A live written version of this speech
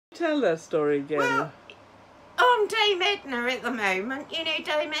tell that story again? Well, I'm Dame Edna at the moment. You know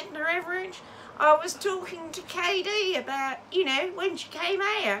Dame Edna Everidge? I was talking to KD about, you know, when she came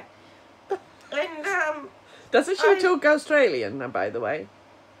out. And, Doesn't she talk Australian, by the way?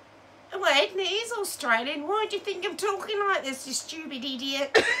 well, Edna is Australian. Why do you think I'm talking like this, you stupid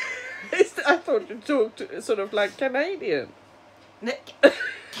idiot? I thought you talked sort of like Canadian.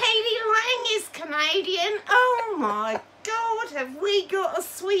 Katie Lang is Canadian. Oh my God, have we got a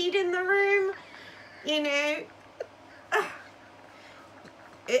Swede in the room? You know.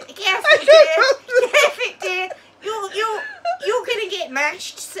 Catherine dear, you're gonna get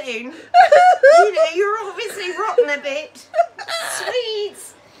mashed soon. You know, you're obviously rotten a bit.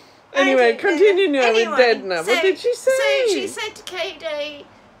 Swedes. Anyway, continue now with Edna. What did she say? So she said to KD,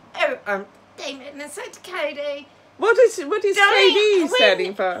 Dame Edna said to KD, What is KD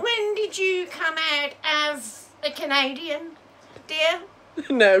standing for? When did you come out as a Canadian, dear?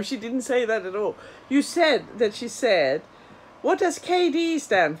 No, she didn't say that at all. You said that she said, "What does KD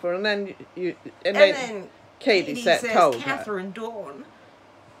stand for?" And then then Katie told her. Catherine Dawn.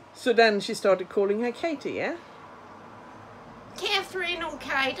 So then she started calling her Katie, yeah? Catherine or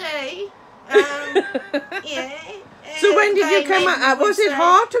KD. Yeah. So when did you come out? Was it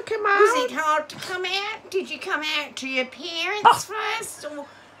hard to come out? Was it hard to come out? Did you come out to your parents first? Or,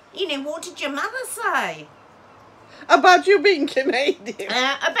 you know, what did your mother say? About you being Canadian.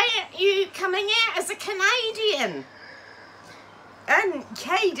 About you coming out as a Canadian. And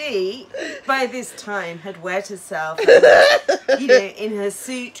KD, by this time, had wet herself, you know, in her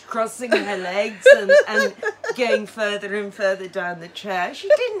suit, crossing her legs and going further and further down the chair. She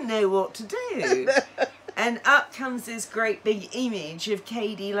didn't know what to do. And up comes this great big image of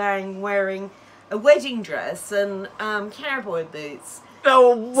Katie Lang wearing a wedding dress and cowboy boots.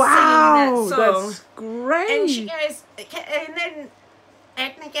 Oh, wow, singing that song. That's great. And she goes, and then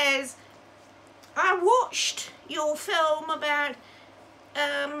Edna goes, I watched your film about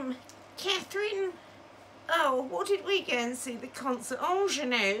Catherine, what did we go and see? The concert,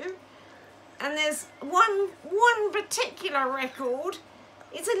 Ingenue. And there's one particular record.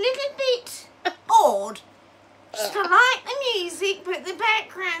 It's a little bit odd. I like the music, but the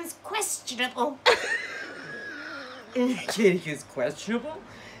background's questionable. It's questionable?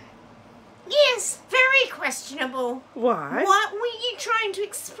 Yes, very questionable. Why? What were you trying to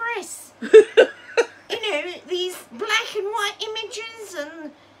express? You know, these black and white images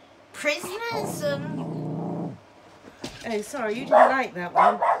and prisoners and... Oh, sorry, you didn't like that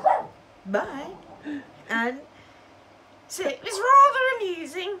one. Bye. And so it was rather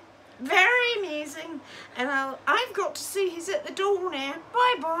amusing, very amusing. And I've got to see who's at the door now.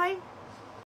 Bye-bye.